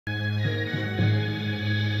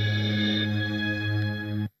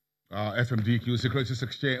FMDQ Securities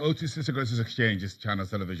Exchange, OTC Securities Exchange is Channel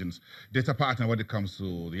Television's data partner when it comes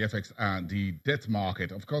to the FX and the debt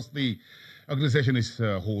market. Of course, the organization is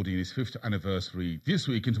holding its 5th anniversary this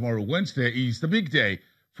week, and tomorrow, Wednesday, is the big day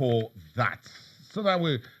for that. So that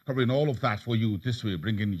we're covering all of that for you this week,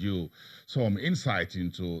 bringing you some insight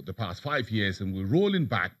into the past 5 years, and we're rolling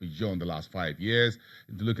back beyond the last 5 years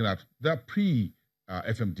into looking at the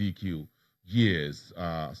pre-FMDQ years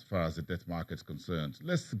as far as the debt market is concerned.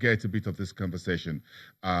 Let's get a bit of this conversation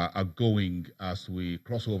going as we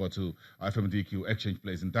cross over to FMDQ Exchange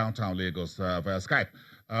Place in downtown Lagos via Skype.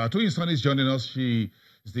 Sanni is joining us. She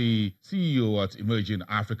is the CEO at Emerging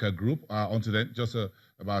Africa Group. Until then, just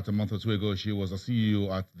about a month or two ago, she was a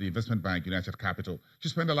CEO at the investment bank United Capital. She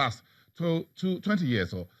spent the last 20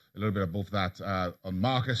 years or a little bit above that on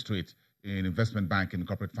Market Street in investment banking,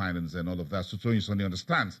 corporate finance, and all of that. So Sanni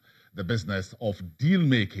understands the business of deal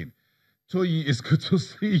making. Toyi, it's good to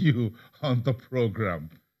see you on the program.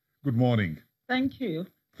 Good morning. Thank you.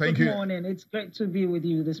 Good morning. It's great to be with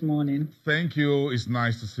you this morning. Thank you. It's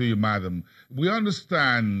nice to see you, madam. We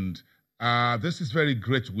understand this is very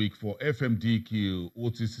great week for FMDQ,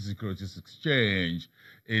 OTC Securities Exchange,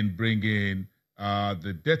 in bringing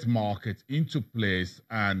the debt market into place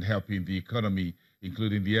and helping the economy,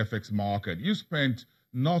 including the FX market. You spent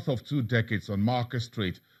north of 2 decades on Market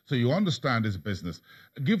Street, so you understand this business.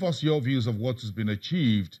 Give us your views of what has been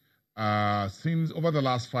achieved since over the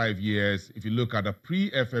last 5 years, if you look at the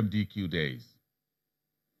pre-FMDQ days.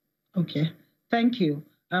 Okay, thank you.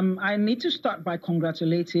 I need to start by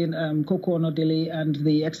congratulating Coco Onodele and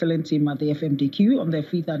the excellent team at the FMDQ on their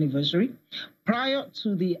 5th anniversary. Prior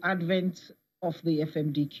to the advent of the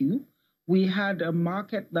FMDQ, we had a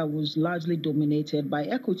market that was largely dominated by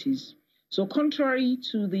equities. So contrary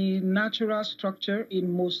to the natural structure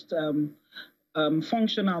in most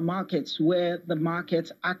functional markets, where the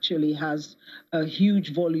market actually has a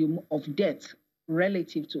huge volume of debt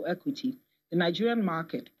relative to equity, the Nigerian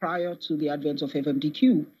market prior to the advent of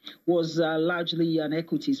FMDQ was largely an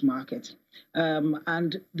equities market.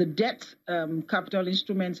 And the debt capital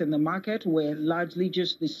instruments in the market were largely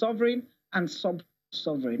just the sovereign and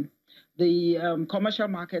sub-sovereign. The commercial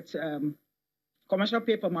market, commercial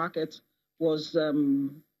paper market was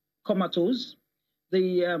comatose.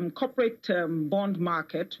 The corporate bond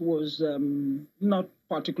market was not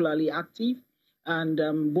particularly active,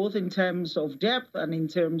 and both in terms of depth and in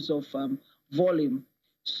terms of volume.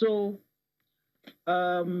 So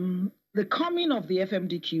the coming of the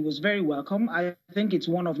FMDQ was very welcome. I think it's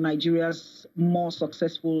one of Nigeria's more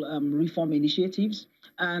successful reform initiatives.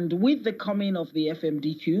 And with the coming of the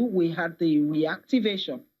FMDQ, we had the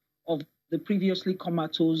reactivation of the previously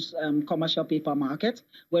comatose commercial paper market.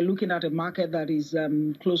 We're looking at a market that is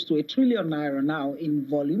close to ₦1 trillion now in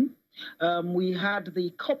volume. We had the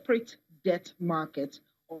corporate debt market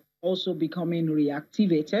also becoming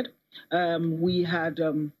reactivated. We had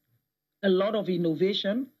a lot of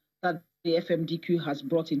innovation that the FMDQ has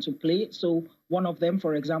brought into play. So one of them,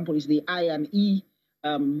 for example, is the I&E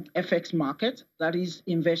FX market, that is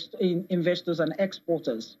investors and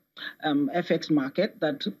exporters FX market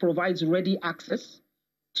that provides ready access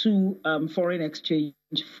to foreign exchange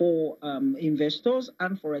for investors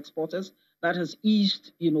and for exporters. That has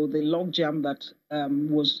eased, the logjam that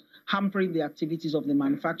was hampering the activities of the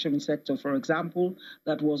manufacturing sector, for example,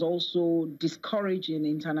 that was also discouraging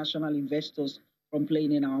international investors from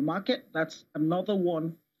playing in our market. That's another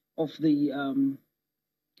one of the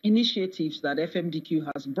initiatives that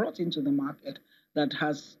FMDQ has brought into the market that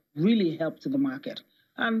has really helped the market.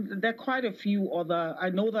 And there are quite a few other. I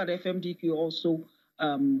know that FMDQ also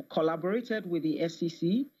collaborated with the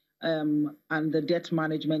SEC and the Debt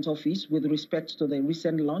Management Office with respect to the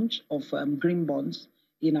recent launch of green bonds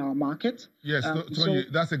in our market. Yes, Tony,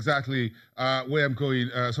 that's exactly where I'm going.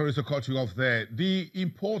 Sorry to cut you off there. The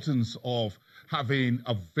importance of having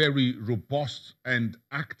a very robust and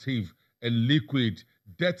active and liquid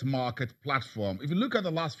debt market platform. If you look at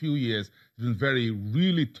the last few years, it's been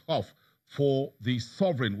really tough for the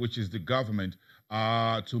sovereign, which is the government,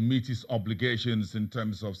 to meet its obligations in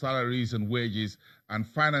terms of salaries and wages and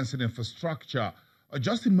financing infrastructure.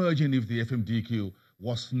 Just imagine if the FMDQ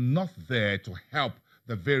was not there to help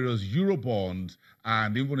the various Eurobonds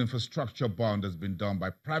and even infrastructure bond has been done by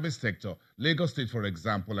private sector, Lagos State, for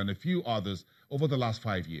example, and a few others over the last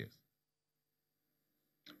 5 years.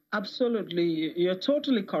 Absolutely. You're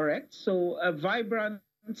totally correct. So a vibrant,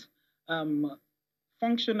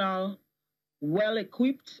 functional,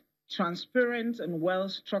 well-equipped, transparent, and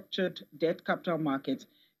well-structured debt capital market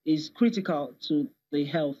is critical to the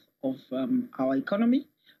health of our economy.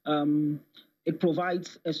 It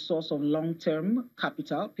provides a source of long-term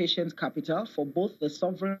capital, patient capital for both the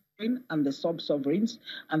sovereign and the sub-sovereigns,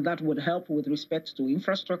 and that would help with respect to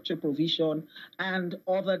infrastructure provision and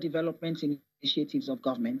other development initiatives of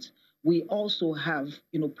government. We also have,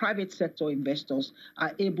 private sector investors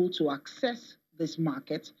are able to access this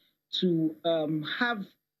market to have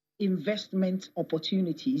investment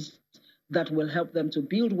opportunities that will help them to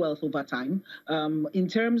build wealth over time. In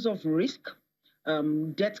terms of risk,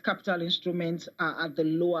 debt capital instruments are at the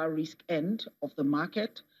lower risk end of the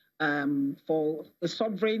market. For the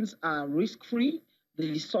sovereigns are risk-free.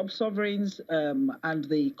 The sub-sovereigns and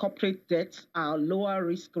the corporate debts are lower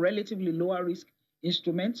risk, relatively lower risk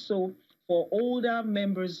instruments. So for older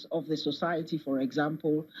members of the society, for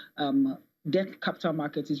example, debt capital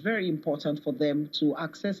market is very important for them to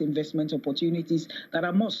access investment opportunities that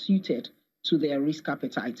are more suited to their risk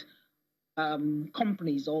appetite.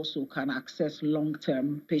 Companies also can access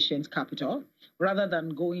long-term patient capital rather than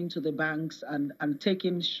going to the banks and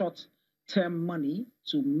taking short-term money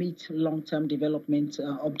to meet long-term development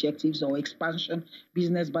objectives or expansion,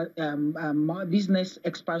 business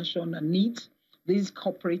expansion needs. These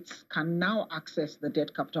corporates can now access the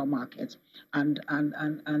debt capital market and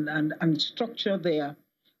structure their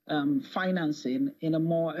financing in a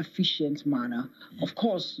more efficient manner. Of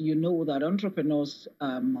course, you know that entrepreneurs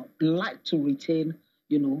like to retain,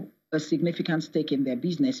 a significant stake in their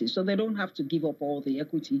businesses, so they don't have to give up all the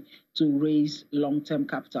equity to raise long-term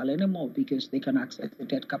capital anymore because they can access the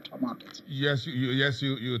debt capital market. Yes,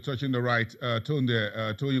 you're touching the right tone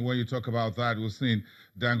there. Tony, when you talk about that, we've seen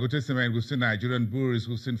Dangote Cement, we've seen Nigerian breweries,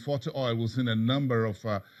 we've seen Forte Oil, we've seen a number of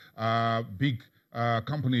big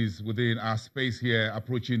companies within our space here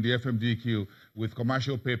approaching the FMDQ with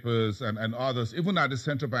commercial papers and others, even at the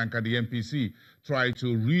central bank and the MPC, try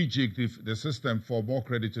to rejig the system for more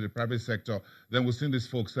credit to the private sector. Then we've seen these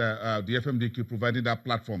folks, the FMDQ, providing that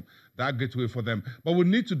platform, that gateway for them. But we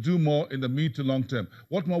need to do more in the mid to long term.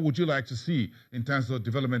 What more would you like to see in terms of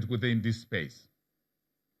development within this space?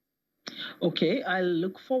 Okay, I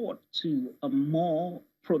look forward to a more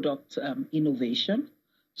product innovation.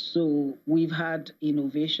 So we've had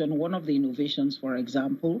innovation. One of the innovations, for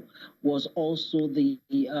example, was also the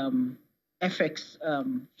FX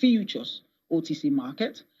futures OTC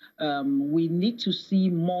market. We need to see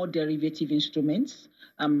more derivative instruments.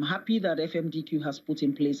 I'm happy that FMDQ has put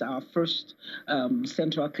in place our first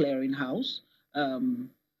central clearinghouse.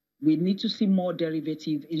 We need to see more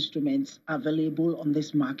derivative instruments available on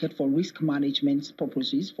this market for risk management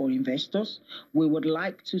purposes for investors. We would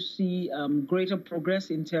like to see greater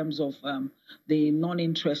progress in terms of the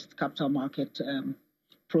non-interest capital market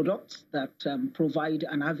products that provide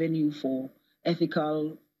an avenue for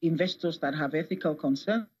ethical investors that have ethical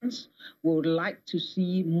concerns. We would like to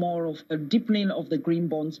see more of a deepening of the green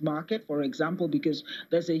bonds market, for example, because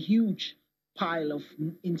there's a huge pile of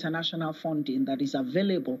international funding that is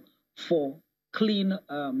available for clean,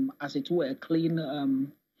 as it were,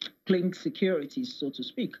 clean securities, so to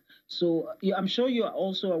speak. So I'm sure you are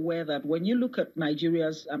also aware that when you look at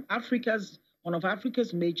Nigeria's, one of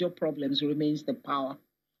Africa's major problems remains the power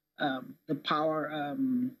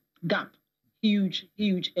gap, huge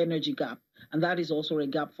energy gap. And that is also a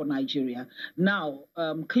gap for Nigeria. Now,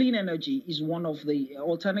 clean energy is one of the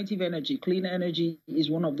alternative energy. Clean energy is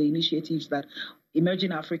one of the initiatives that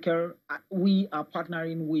Emerging Africa, we are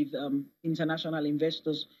partnering with international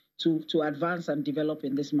investors to advance and develop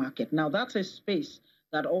in this market. Now, that's a space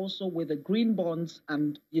that also with the green bonds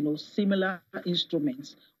and, similar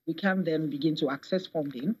instruments, we can then begin to access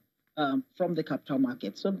funding from the capital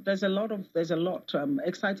market. So there's a lot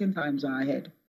exciting times are ahead.